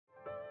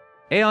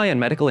AI in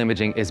medical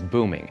imaging is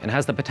booming and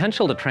has the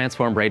potential to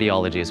transform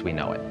radiology as we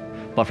know it.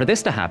 But for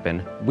this to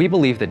happen, we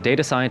believe that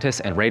data scientists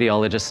and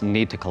radiologists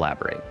need to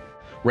collaborate.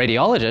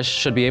 Radiologists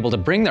should be able to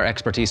bring their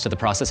expertise to the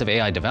process of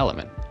AI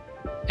development,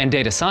 and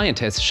data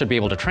scientists should be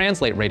able to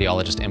translate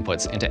radiologist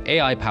inputs into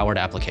AI-powered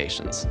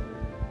applications.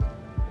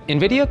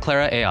 NVIDIA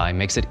Clara AI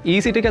makes it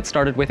easy to get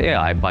started with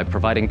AI by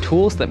providing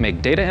tools that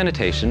make data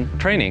annotation,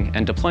 training,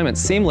 and deployment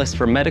seamless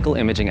for medical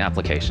imaging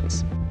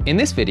applications. In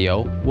this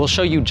video, we'll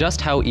show you just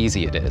how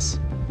easy it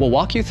is. We'll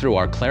walk you through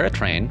our Clara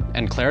Train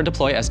and Clara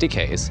Deploy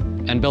SDKs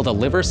and build a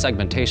liver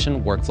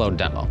segmentation workflow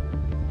demo.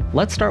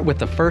 Let's start with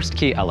the first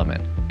key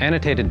element,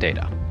 annotated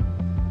data.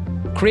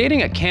 Creating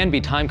it can be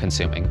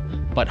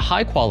time-consuming, but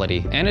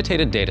high-quality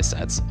annotated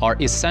datasets are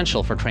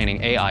essential for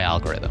training AI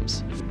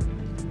algorithms.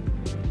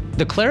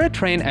 The Clara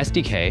Train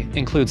SDK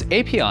includes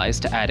APIs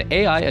to add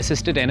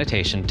AI-assisted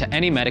annotation to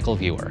any medical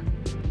viewer.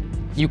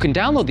 You can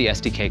download the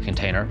SDK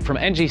container from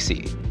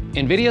NGC,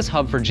 NVIDIA's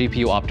hub for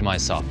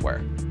GPU-optimized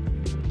software.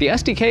 The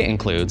SDK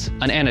includes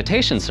an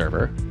annotation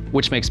server,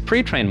 which makes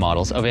pre-trained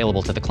models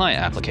available to the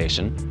client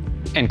application,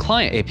 and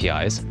client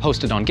APIs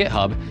hosted on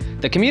GitHub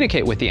that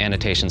communicate with the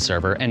annotation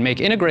server and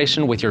make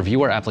integration with your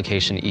viewer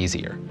application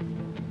easier.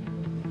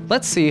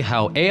 Let's see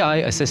how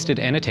AI-assisted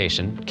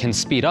annotation can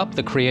speed up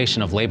the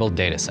creation of labeled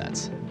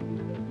datasets.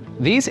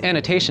 These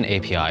annotation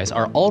APIs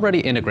are already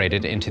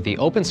integrated into the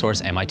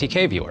open-source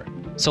MITK viewer,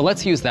 so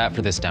let's use that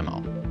for this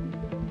demo.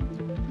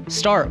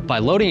 Start by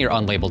loading your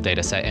unlabeled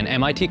dataset in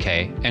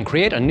MITK and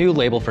create a new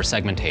label for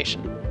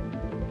segmentation.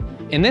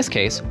 In this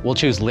case, we'll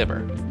choose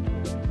liver.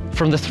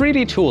 From the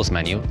 3D Tools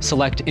menu,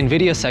 select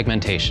NVIDIA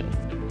Segmentation.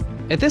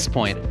 At this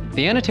point,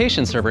 the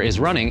annotation server is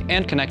running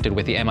and connected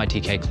with the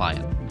MITK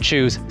client.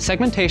 Choose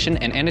Segmentation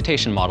and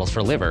Annotation Models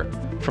for liver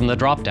from the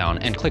drop-down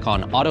and click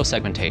on Auto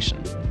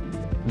Segmentation.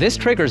 This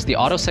triggers the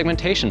auto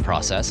segmentation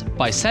process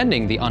by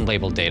sending the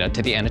unlabeled data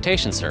to the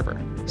annotation server.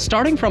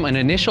 Starting from an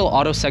initial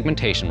auto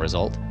segmentation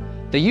result,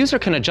 the user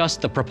can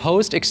adjust the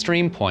proposed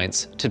extreme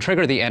points to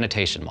trigger the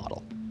annotation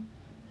model.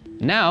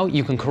 Now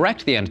you can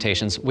correct the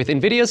annotations with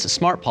NVIDIA's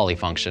Smart Poly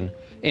function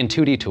in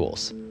 2D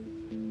Tools.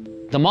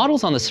 The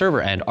models on the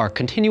server end are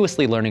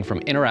continuously learning from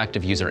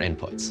interactive user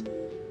inputs.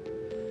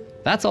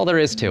 That's all there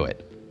is to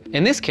it.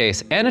 In this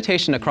case,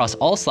 annotation across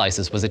all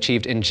slices was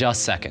achieved in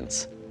just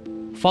seconds.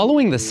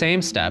 Following the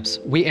same steps,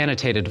 we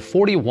annotated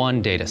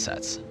 41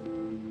 datasets.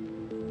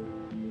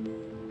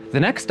 The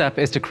next step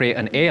is to create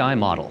an AI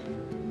model.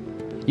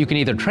 You can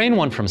either train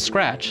one from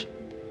scratch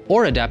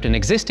or adapt an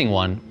existing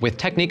one with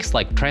techniques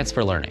like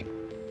transfer learning.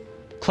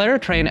 Clara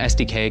Train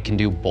SDK can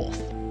do both.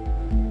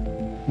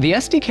 The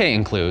SDK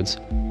includes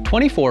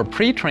 24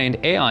 pre-trained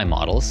AI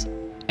models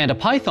and a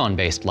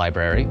Python-based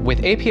library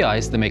with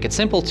APIs that make it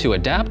simple to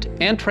adapt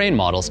and train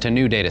models to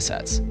new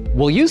datasets.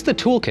 We'll use the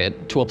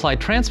toolkit to apply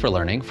transfer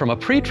learning from a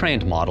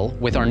pre-trained model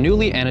with our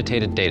newly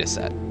annotated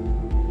dataset.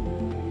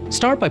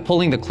 Start by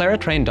pulling the Clara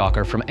Train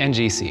Docker from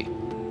NGC.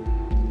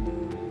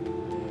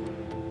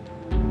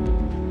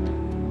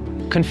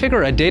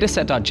 Configure a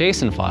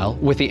dataset.json file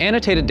with the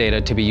annotated data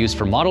to be used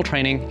for model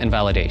training and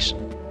validation.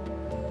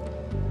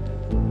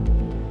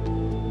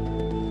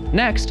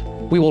 Next,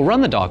 we will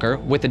run the Docker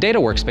with the data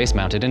workspace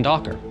mounted in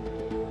Docker.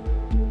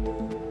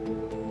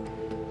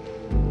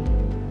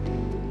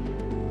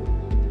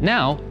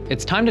 Now,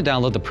 it's time to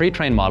download the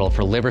pre-trained model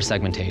for liver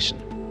segmentation.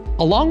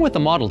 Along with the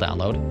model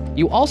download,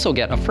 you also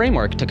get a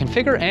framework to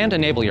configure and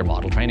enable your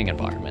model training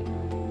environment.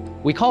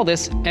 We call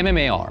this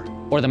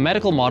MMAR, or the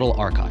Medical Model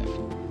Archive.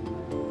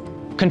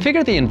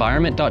 Configure the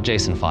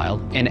environment.json file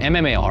in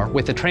MMAR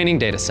with the training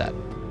dataset.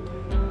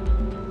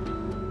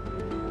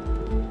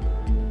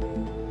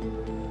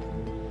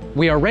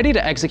 We are ready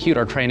to execute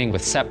our training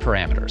with set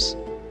parameters.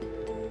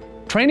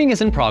 Training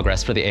is in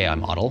progress for the AI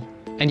model,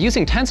 and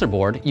using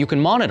TensorBoard, you can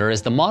monitor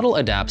as the model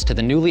adapts to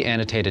the newly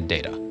annotated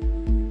data.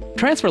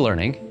 Transfer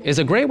learning is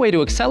a great way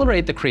to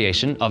accelerate the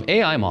creation of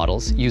AI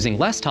models using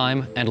less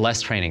time and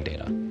less training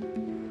data.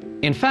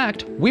 In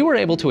fact, we were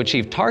able to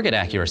achieve target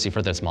accuracy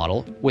for this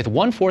model with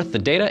 1/4 the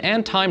data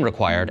and time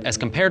required as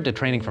compared to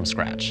training from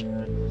scratch.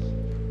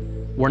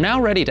 We're now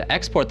ready to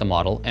export the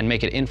model and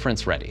make it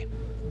inference ready.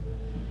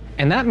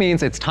 And that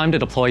means it's time to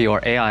deploy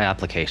your AI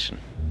application.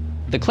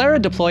 The Clara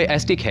Deploy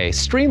SDK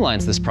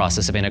streamlines this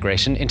process of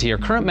integration into your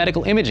current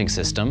medical imaging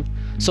system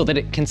so that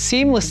it can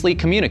seamlessly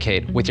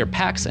communicate with your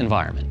PACS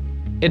environment.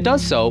 It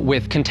does so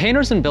with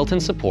containers and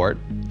built-in support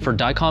for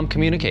DICOM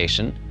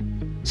communication,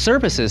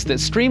 services that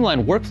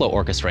streamline workflow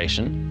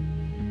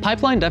orchestration,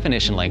 pipeline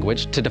definition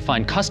language to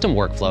define custom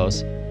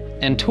workflows,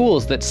 and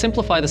tools that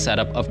simplify the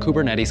setup of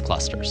Kubernetes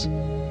clusters.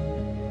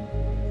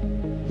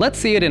 Let's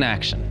see it in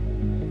action.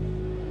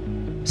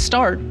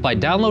 Start by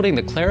downloading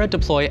the Clara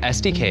Deploy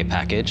SDK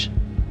package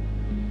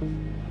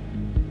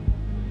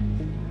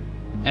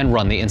and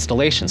run the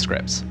installation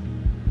scripts.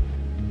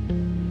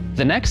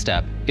 The next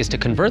step is to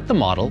convert the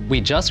model we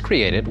just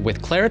created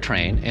with Clara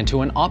Train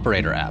into an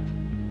operator app.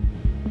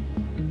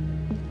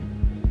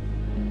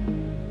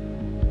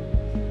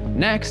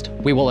 Next,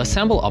 we will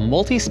assemble a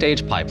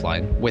multi-stage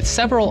pipeline with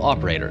several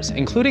operators,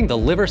 including the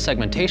liver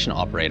segmentation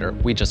operator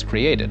we just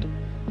created.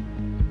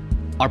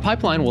 Our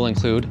pipeline will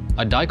include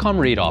a DICOM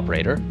read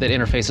operator that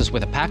interfaces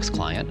with a PAX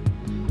client,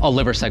 a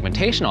liver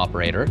segmentation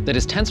operator that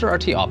is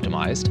TensorRT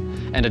optimized,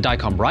 and a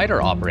DICOM writer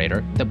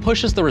operator that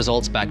pushes the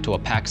results back to a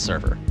PAX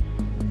server.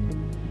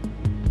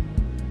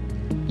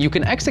 You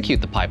can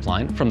execute the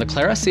pipeline from the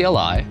Clara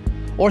CLI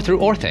or through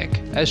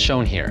Orthink, as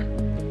shown here.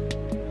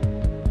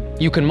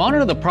 You can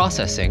monitor the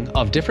processing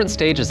of different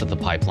stages of the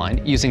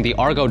pipeline using the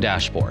Argo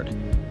dashboard.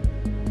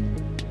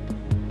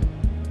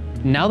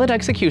 Now that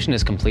execution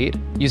is complete,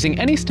 using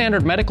any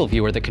standard medical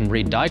viewer that can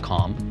read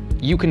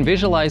DICOM, you can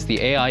visualize the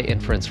AI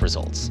inference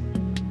results.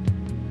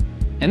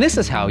 And this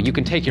is how you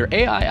can take your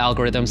AI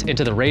algorithms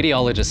into the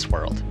radiologist's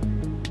world.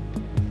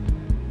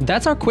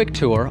 That's our quick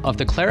tour of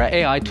the Clara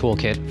AI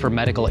Toolkit for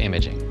medical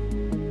imaging.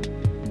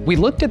 We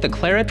looked at the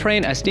Clara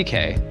Train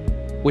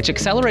SDK, which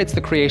accelerates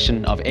the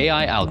creation of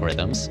AI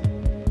algorithms,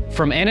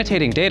 from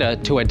annotating data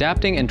to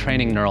adapting and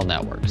training neural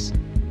networks.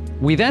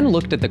 We then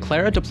looked at the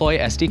Clara Deploy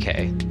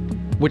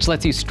SDK, which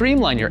lets you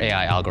streamline your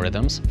AI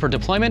algorithms for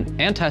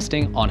deployment and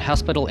testing on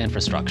hospital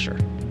infrastructure.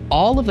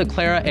 All of the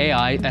Clara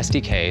AI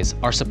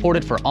SDKs are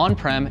supported for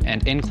on-prem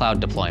and in-cloud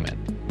deployment.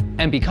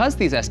 And because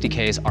these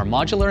SDKs are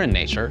modular in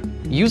nature,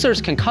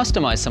 users can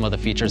customize some of the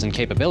features and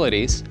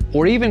capabilities,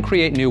 or even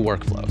create new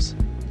workflows.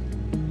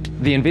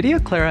 The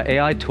NVIDIA Clara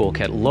AI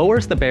Toolkit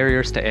lowers the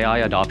barriers to AI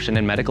adoption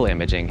in medical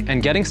imaging,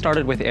 and getting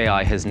started with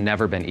AI has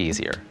never been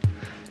easier.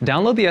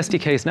 Download the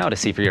SDKs now to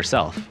see for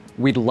yourself.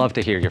 We'd love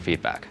to hear your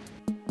feedback.